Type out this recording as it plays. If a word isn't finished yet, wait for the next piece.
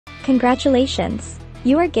Congratulations!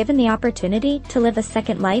 You are given the opportunity to live a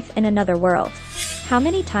second life in another world. How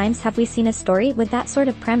many times have we seen a story with that sort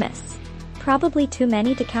of premise? Probably too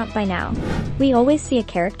many to count by now. We always see a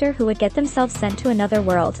character who would get themselves sent to another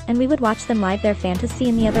world, and we would watch them live their fantasy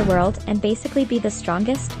in the other world and basically be the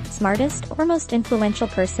strongest, smartest, or most influential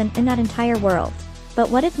person in that entire world. But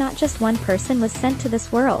what if not just one person was sent to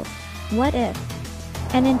this world? What if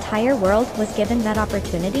an entire world was given that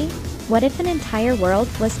opportunity? What if an entire world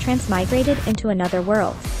was transmigrated into another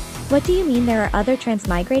world? What do you mean there are other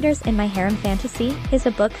transmigrators in my harem fantasy? Is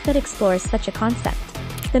a book that explores such a concept.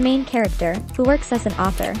 The main character, who works as an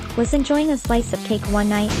author, was enjoying a slice of cake one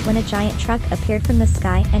night when a giant truck appeared from the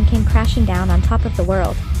sky and came crashing down on top of the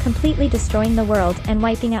world, completely destroying the world and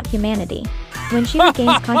wiping out humanity. When she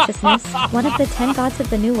regains consciousness, one of the 10 gods of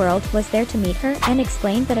the new world was there to meet her and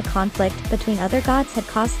explained that a conflict between other gods had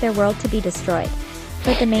caused their world to be destroyed.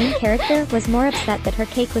 But the main character was more upset that her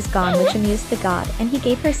cake was gone, which amused the god, and he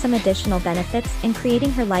gave her some additional benefits in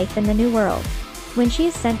creating her life in the new world. When she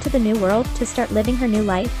is sent to the new world to start living her new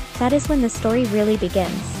life, that is when the story really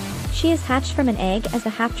begins. She is hatched from an egg as a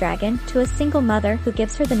half-dragon to a single mother who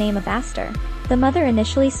gives her the name of Aster. The mother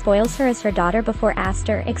initially spoils her as her daughter before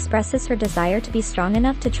Aster expresses her desire to be strong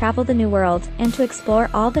enough to travel the new world and to explore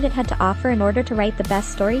all that it had to offer in order to write the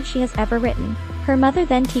best story she has ever written. Her mother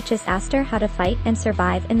then teaches Aster how to fight and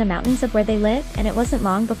survive in the mountains of where they live, and it wasn't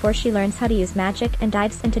long before she learns how to use magic and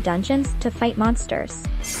dives into dungeons to fight monsters.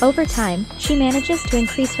 Over time, she manages to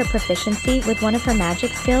increase her proficiency with one of her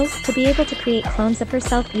magic skills to be able to create clones of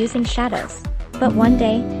herself using shadows. But one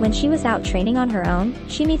day, when she was out training on her own,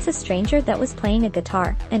 she meets a stranger that was playing a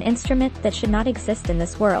guitar, an instrument that should not exist in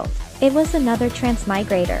this world. It was another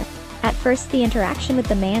transmigrator. At first the interaction with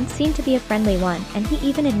the man seemed to be a friendly one, and he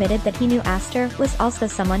even admitted that he knew Aster was also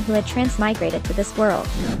someone who had transmigrated to this world.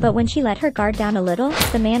 But when she let her guard down a little,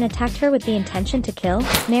 the man attacked her with the intention to kill,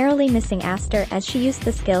 narrowly missing Aster as she used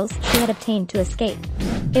the skills she had obtained to escape.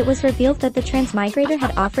 It was revealed that the transmigrator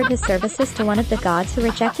had offered his services to one of the gods who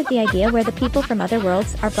rejected the idea where the people from other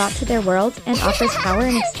worlds are brought to their world and offers power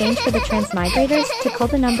in exchange for the transmigrators to cull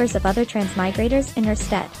the numbers of other transmigrators in her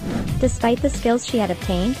stead. Despite the skills she had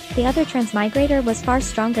obtained, the other transmigrator was far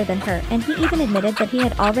stronger than her, and he even admitted that he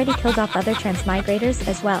had already killed off other transmigrators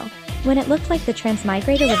as well. When it looked like the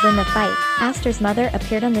transmigrator would win the fight, Aster's mother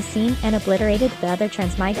appeared on the scene and obliterated the other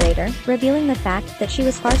transmigrator, revealing the fact that she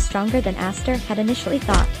was far stronger than Aster had initially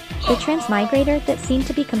thought. The transmigrator that seemed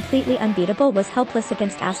to be completely unbeatable was helpless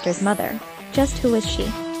against Aster's mother. Just who was she?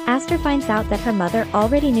 Aster finds out that her mother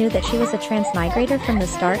already knew that she was a transmigrator from the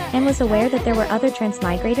start and was aware that there were other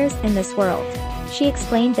transmigrators in this world. She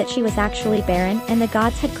explained that she was actually barren and the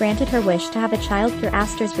gods had granted her wish to have a child through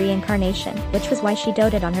Aster's reincarnation, which was why she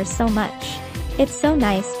doted on her so much. It's so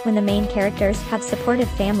nice when the main characters have supportive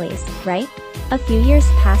families, right? A few years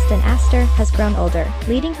passed and Aster has grown older,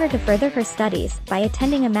 leading her to further her studies by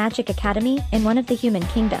attending a magic academy in one of the human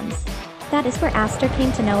kingdoms. That is where Aster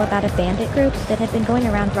came to know about a bandit group that had been going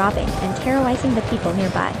around robbing and terrorizing the people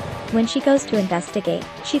nearby. When she goes to investigate,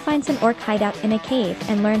 she finds an orc hideout in a cave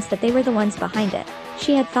and learns that they were the ones behind it.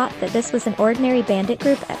 She had thought that this was an ordinary bandit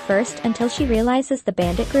group at first until she realizes the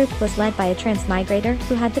bandit group was led by a transmigrator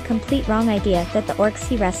who had the complete wrong idea that the orcs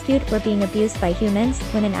he rescued were being abused by humans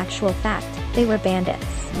when in actual fact, they were bandits.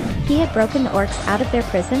 He had broken the orcs out of their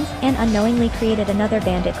prisons and unknowingly created another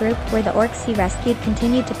bandit group where the orcs he rescued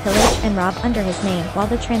continued to pillage and rob under his name while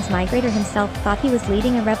the transmigrator himself thought he was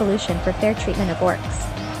leading a revolution for fair treatment of orcs.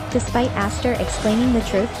 Despite Aster explaining the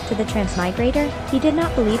truth to the transmigrator, he did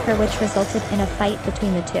not believe her, which resulted in a fight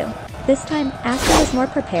between the two. This time, Aster was more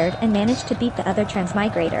prepared and managed to beat the other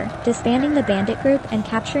transmigrator, disbanding the bandit group and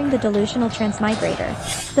capturing the delusional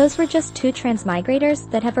transmigrator. Those were just 2 transmigrators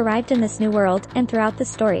that have arrived in this new world, and throughout the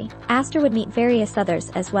story, Aster would meet various others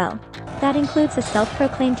as well. That includes a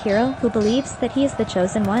self-proclaimed hero who believes that he is the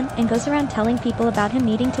chosen one and goes around telling people about him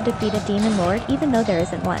needing to defeat a demon lord even though there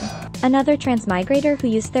isn't one. Another transmigrator who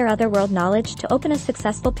used their otherworld knowledge to open a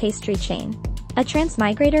successful pastry chain. A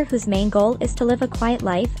transmigrator whose main goal is to live a quiet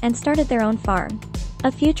life and started their own farm.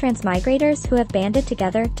 A few transmigrators who have banded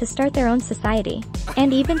together to start their own society.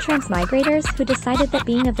 And even transmigrators who decided that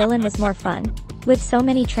being a villain was more fun. With so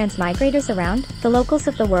many transmigrators around, the locals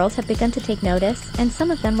of the world have begun to take notice, and some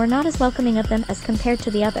of them were not as welcoming of them as compared to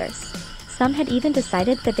the others. Some had even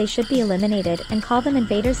decided that they should be eliminated and call them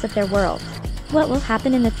invaders of their world. What will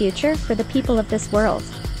happen in the future for the people of this world?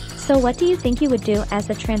 So what do you think you would do as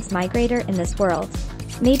a transmigrator in this world?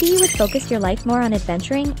 Maybe you would focus your life more on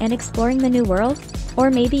adventuring and exploring the new world? Or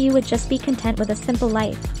maybe you would just be content with a simple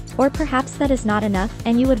life? Or perhaps that is not enough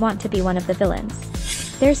and you would want to be one of the villains?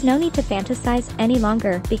 There's no need to fantasize any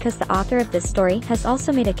longer because the author of this story has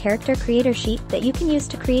also made a character creator sheet that you can use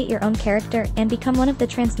to create your own character and become one of the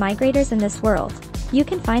transmigrators in this world. You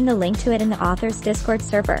can find the link to it in the author's Discord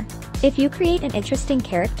server. If you create an interesting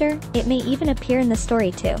character, it may even appear in the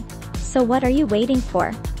story too. So what are you waiting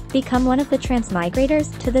for? Become one of the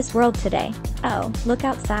transmigrators to this world today. Oh, look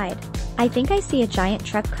outside. I think I see a giant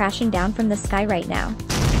truck crashing down from the sky right now.